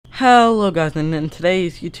Hello guys, and in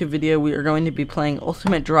today's YouTube video we are going to be playing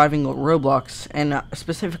Ultimate Driving Roblox, and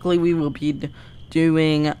specifically we will be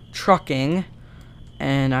doing trucking,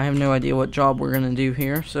 and I have no idea what job we're going to do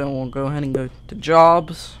here, so we'll go ahead and go to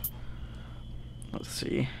jobs. Let's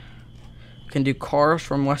see. We can do cars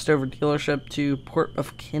from Westover dealership to Port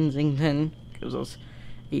of Kensington, gives us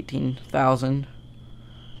 18,000.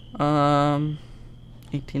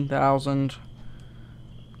 18,000.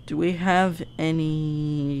 Do we have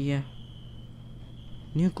any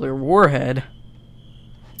nuclear warhead?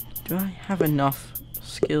 Do I have enough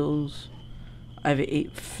skills? I have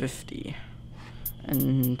 850.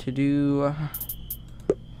 And to do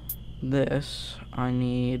this, I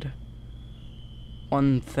need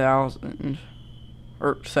 1,000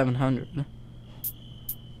 or 700.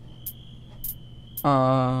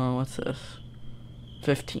 What's this?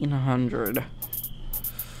 1,500.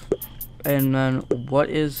 And then,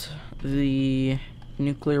 what is the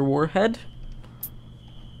nuclear warhead?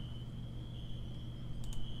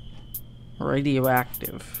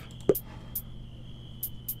 Radioactive.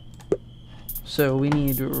 So we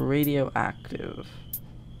need radioactive.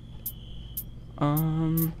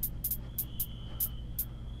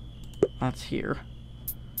 That's here.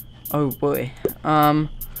 Oh boy. Can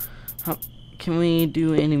we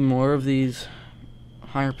do any more of these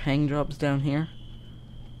higher paying jobs down here?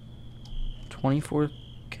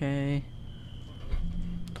 24K,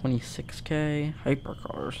 26K,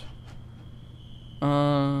 hypercars.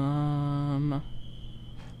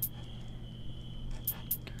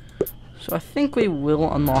 So I think we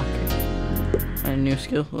will unlock a new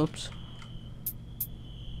skill. Oops.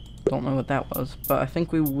 Don't know what that was, but I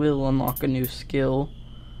think we will unlock a new skill.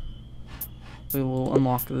 We will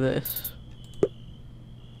unlock this.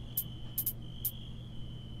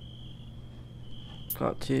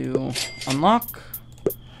 Got to unlock.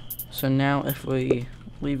 So now if we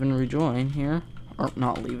leave and rejoin here, or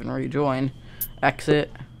not leave and rejoin,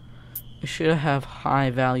 exit, we should have high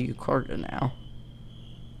value cargo now.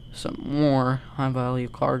 Some more high value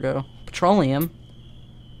cargo. Petroleum.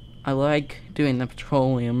 I like doing the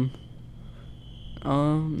petroleum.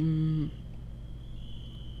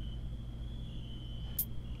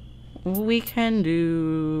 We can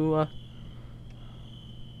do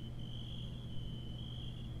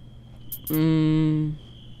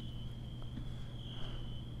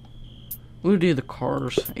we'll do the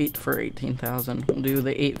cars, 8 for 18,000. We'll do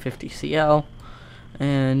the 850 CL,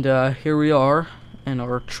 and here we are in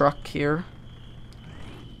our truck here.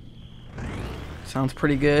 Sounds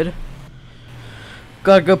pretty good.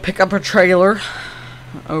 Gotta go pick up a trailer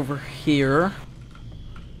over here.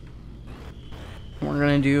 We're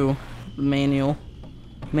gonna do manual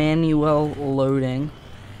loading.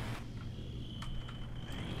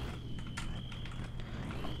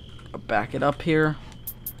 Back it up here.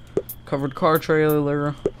 Covered car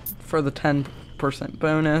trailer for the 10%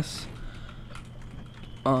 bonus.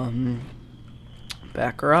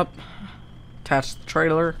 Back her up. Attach the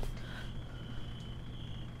trailer.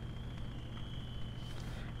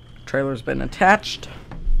 Trailer's been attached.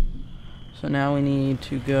 So now we need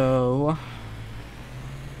to go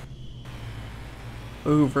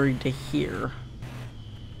over to here.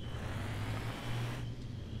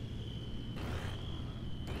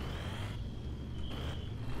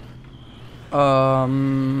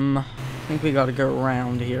 I think we gotta go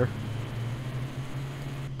around here,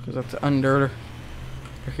 because that's under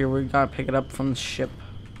here. We gotta pick it up from the ship.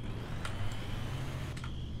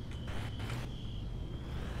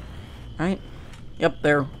 Right? Yep,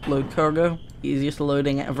 there. Load cargo. Easiest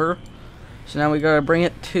loading ever. So now we gotta bring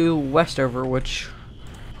it to Westover, which,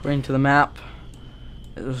 according to the map,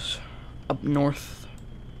 is up north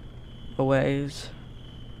a ways.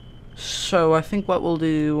 So I think what we'll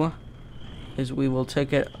do is we will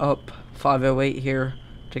take it up 508 here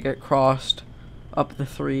to get crossed, up the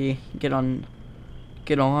 3, get on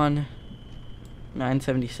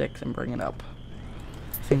 976 and bring it up.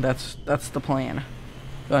 I think that's the plan.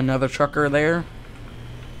 Got another trucker there.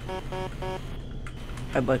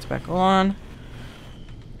 Headlights back on.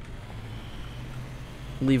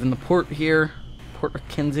 Leaving the port here, Port of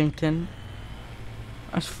Kensington.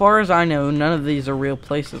 As far as I know, none of these are real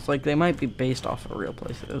places. Like, they might be based off of real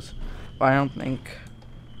places, but I don't think.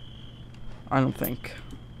 I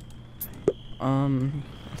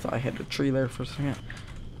thought I had a tree there for a second.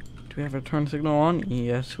 Do we have a turn signal on?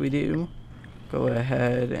 Yes, we do. Go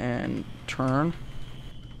ahead and turn.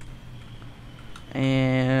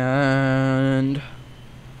 And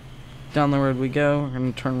down the road we go. We're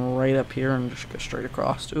going to turn right up here and just go straight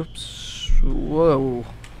across. Oops. Whoa.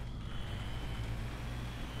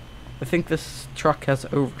 I think this truck has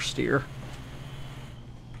oversteer.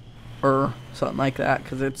 or something like that,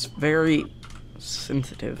 because it's very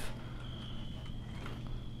sensitive.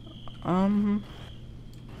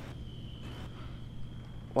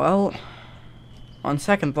 Well, on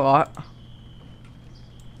second thought,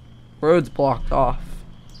 road's blocked off,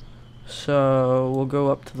 so we'll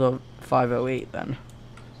go up to the 508 then,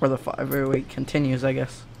 where the 508 continues, I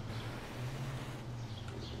guess.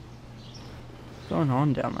 What's going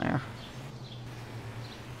on down there?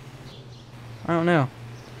 I don't know.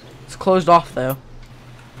 It's closed off though.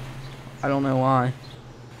 I don't know why.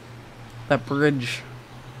 That bridge,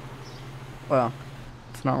 well,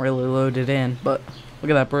 it's not really loaded in, but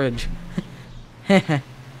look at that bridge. We're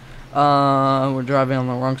driving on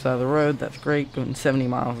the wrong side of the road. That's great. Going 70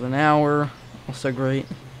 miles an hour. Also great.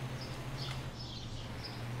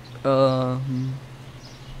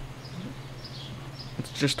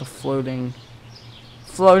 It's just a floating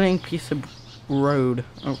piece of road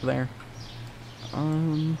over there.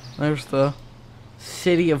 There's the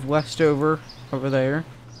city of Westover over there,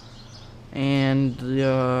 and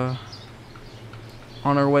on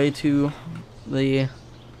our way to the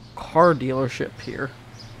car dealership here.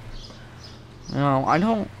 Now, I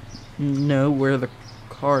don't know where the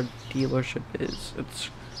car dealership is. It's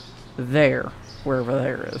there, wherever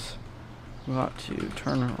there is. We got to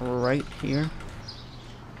turn right here.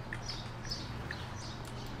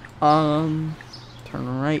 Turn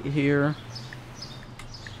right here.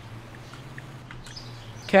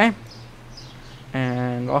 Okay.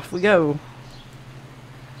 And off we go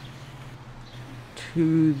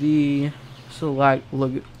to the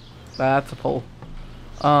that's a pole.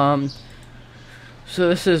 So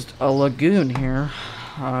this is a lagoon here.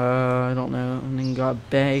 I don't know. And then got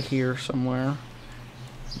bay here somewhere.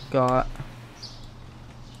 Got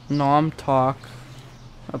Talk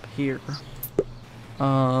up here.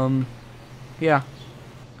 Yeah.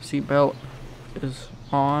 Seatbelt is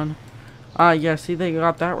on. Yeah, see, they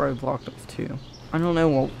got that road blocked up too. I don't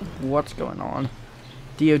know what's going on.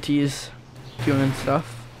 DOT is doing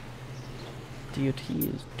stuff. DOT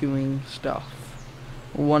is doing stuff.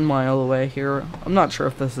 1 mile away here. I'm not sure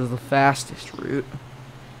if this is the fastest route.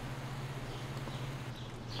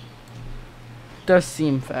 Does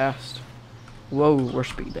seem fast. Whoa, we're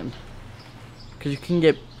speeding. Because you can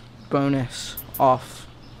get bonus off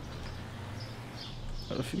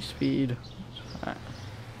if you speed.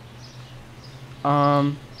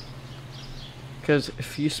 Because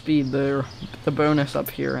if you speed the bonus up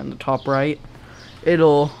here in the top right,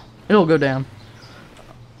 it'll go down.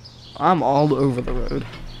 I'm all over the road.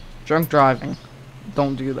 Drunk driving.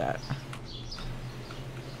 Don't do that.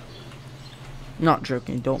 Not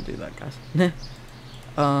joking, don't do that, guys.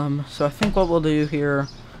 So I think what we'll do here,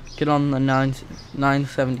 get on the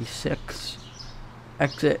 976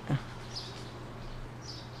 exit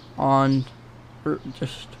on, or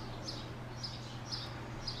just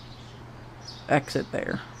exit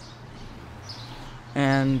there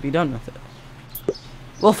and be done with it.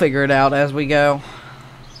 We'll figure it out as we go.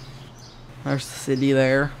 There's the city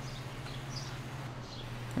there.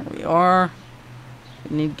 There we are.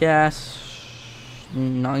 We need gas.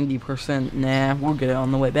 90%. Nah, we'll get it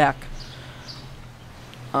on the way back.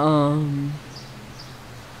 That.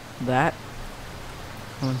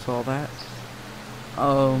 I saw that.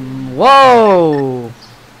 Whoa!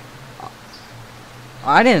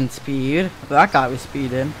 I didn't speed. That guy was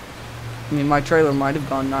speeding. I mean, my trailer might have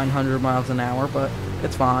gone 900 miles an hour, but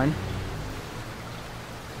it's fine.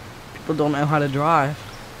 People don't know how to drive.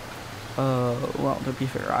 Well, to be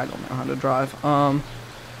fair, I don't know how to drive.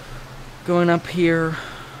 Going up here.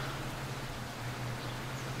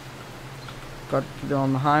 Got to get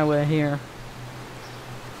on the highway here.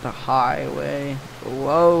 The highway.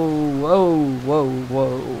 Whoa, whoa, whoa,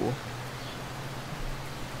 whoa.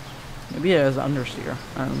 Maybe it has understeer.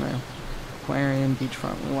 I don't know. Aquarium,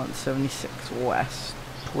 beachfront, 176 west.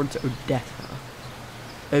 Towards Odessa.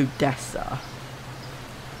 Odessa.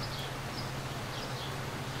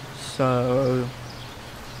 So,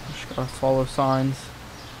 just gotta follow signs.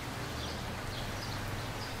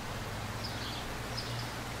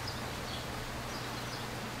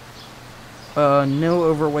 No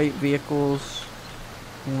overweight vehicles.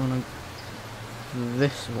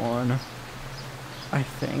 This one, I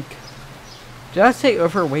think. Did I say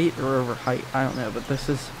overweight or over height? I don't know, but this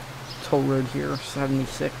is toll road here,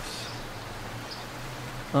 76.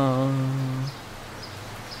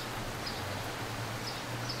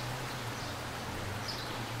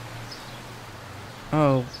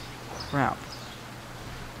 Oh, crap.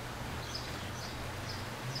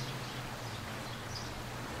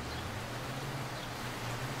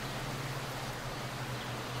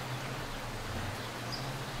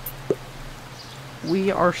 we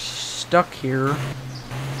are stuck here,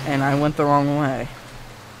 and I went the wrong way.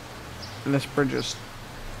 This bridge is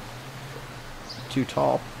too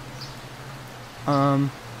tall. I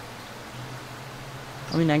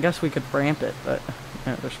mean, I guess we could ramp it, but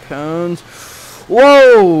you know, there's cones.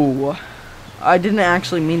 Whoa! I didn't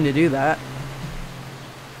actually mean to do that.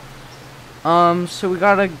 So we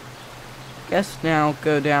gotta, guess now,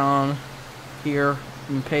 go down here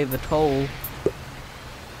and pay the toll.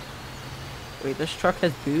 Wait, this truck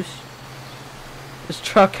has boost? This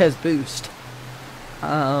truck has boost.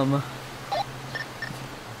 I'm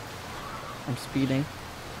speeding.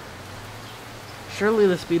 Surely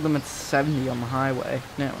the speed limit's 70 on the highway.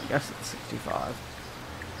 No, I guess it's 65.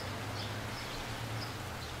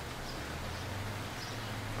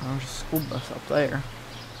 Oh, there's a school bus up there.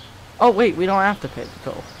 Oh, wait, we don't have to pay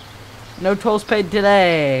the toll. No tolls paid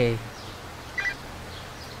today.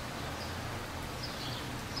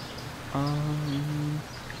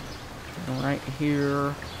 Right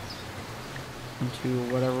here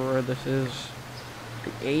into whatever this is.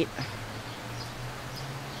 The 8.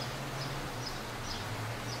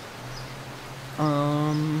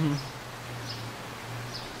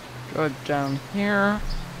 Go down here.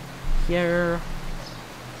 Here.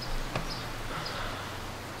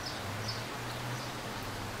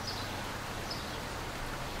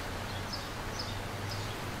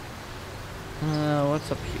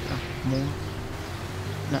 What's up here? More?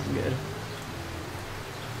 Not good.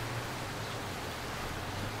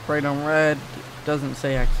 Right on red. Doesn't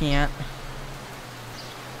say I can't.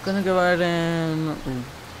 Gonna go ahead and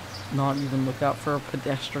not even look out for a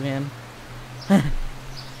pedestrian. Going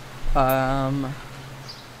down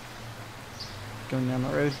the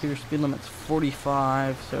road here. Speed limit's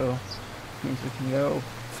 45, so means we can go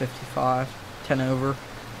 55, 10 over.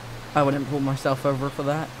 I wouldn't pull myself over for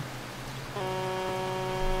that.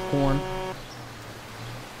 Horn.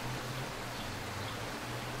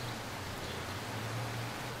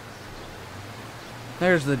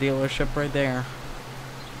 There's the dealership right there.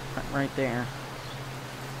 Right there.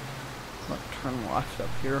 Let's turn left up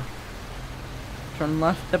here. Turn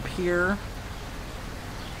left up here.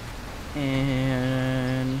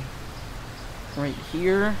 And right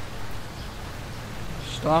here.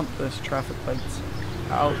 Stop, this traffic light's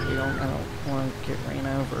out. I don't want to get ran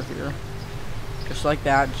over here. Just like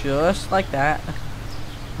that, just like that.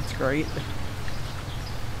 That's great.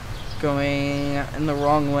 Going in the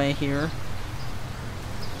wrong way here.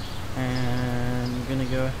 And I'm gonna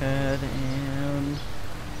go ahead and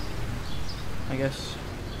I guess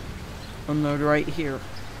unload right here.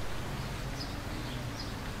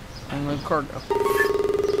 Unload cargo.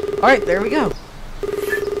 Alright, there we go.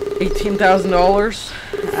 $18,000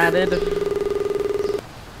 added.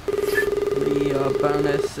 The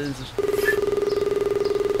bonus is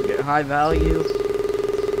get high value.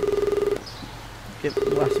 Get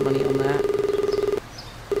less money on that.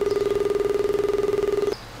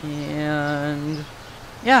 And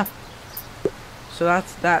yeah. So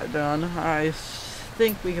that's that done. I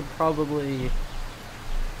think we could probably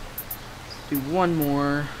do one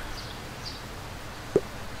more.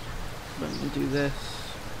 Let me do this.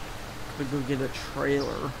 Could go get a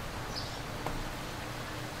trailer.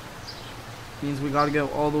 Means we gotta go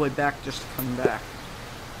all the way back just to come back.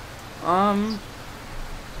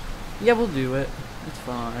 Yeah, we'll do it. It's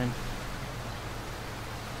fine.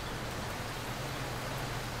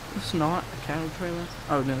 This is not a cattle trailer?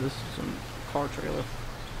 Oh no, this is a car trailer.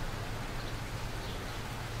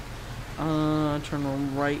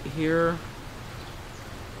 Turn right here.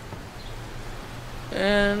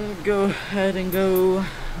 And go ahead and go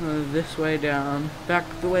this way down. Back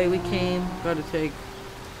the way we came. Gotta take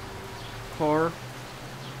car.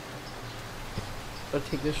 Gotta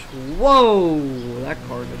take this. Whoa! That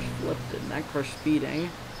car just flipped it. That car's speeding.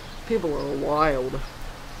 People are wild.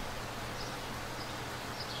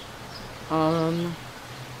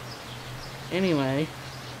 Anyway.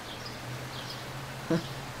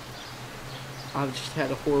 I've just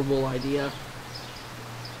had a horrible idea.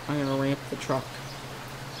 I'm gonna ramp the truck.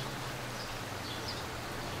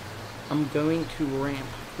 I'm going to ramp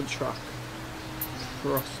the truck.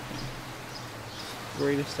 Trust me.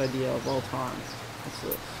 Greatest idea of all time. What's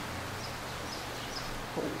this?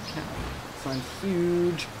 Holy cow. Sounds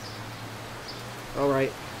huge.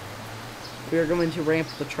 Alright. We are going to ramp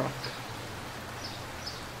the truck.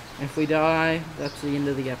 If we die, that's the end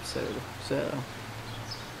of the episode. So,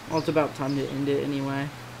 well, it's about time to end it anyway.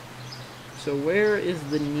 So where is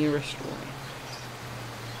the nearest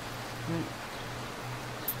ramp?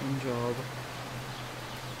 Good job.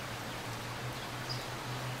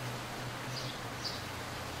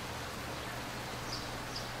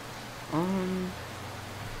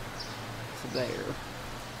 there.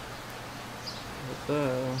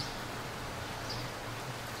 Although,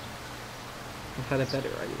 I've had a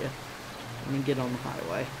better idea. Let me get on the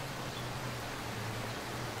highway.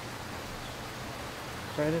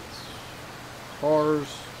 Credits,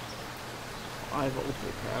 cars, high voltage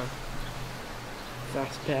path,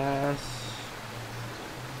 fast pass,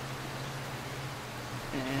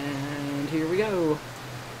 and here we go.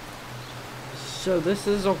 So this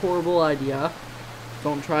is a horrible idea.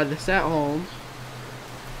 Don't try this at home.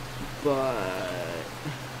 But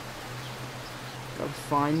gotta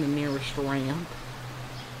find the nearest ramp.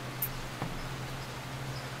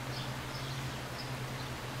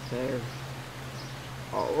 There.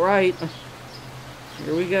 Alright.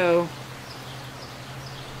 Here we go.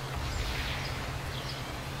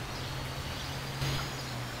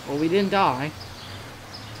 Well, we didn't die.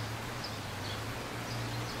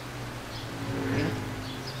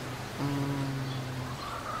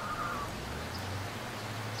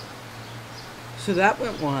 So that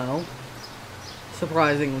went well.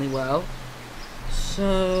 Surprisingly well.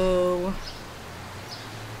 So,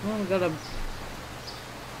 well, we gotta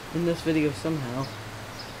end this video somehow.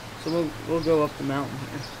 So we'll go up the mountain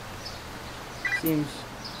here. Seems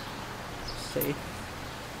safe.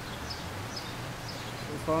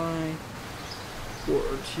 So if I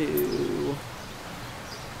were to...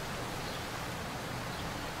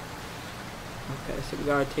 Okay, so we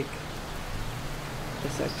gotta take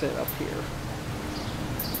this exit up here.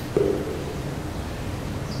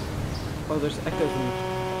 Oh, there's echoes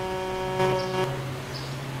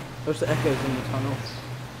in the tunnel.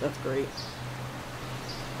 That's great.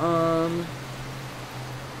 I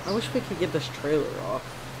wish we could get this trailer off.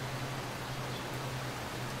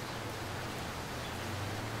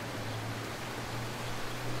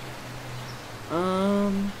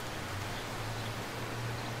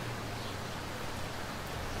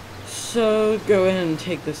 So go ahead and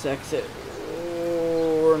take this exit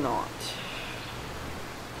or not.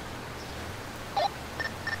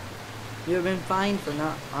 You have been fined for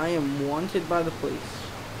not. I am wanted by the police.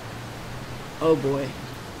 Oh boy.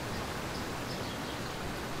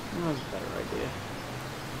 That was a better idea.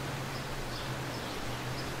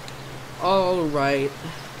 Alright.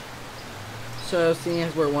 So, seeing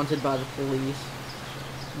as we're wanted by the police,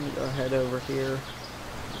 let me go head over here.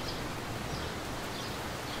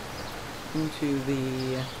 Into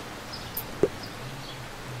the...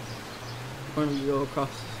 Why don't we go across...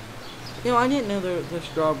 You know, I didn't know this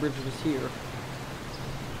drawbridge was here.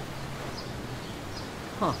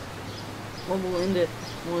 Huh. Well, we'll end it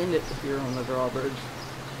here on the drawbridge.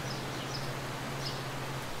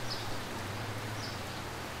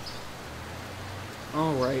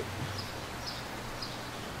 Alright.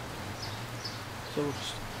 So we'll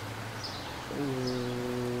just...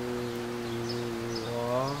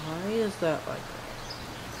 Why is that like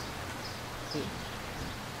that?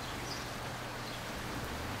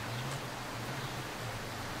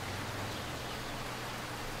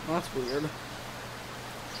 Well, that's weird.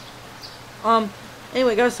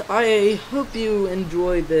 Anyway guys, I hope you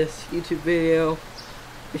enjoyed this YouTube video.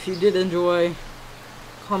 If you did enjoy,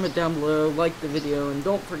 comment down below, like the video, and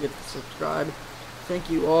don't forget to subscribe. Thank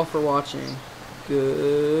you all for watching.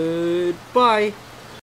 Goodbye.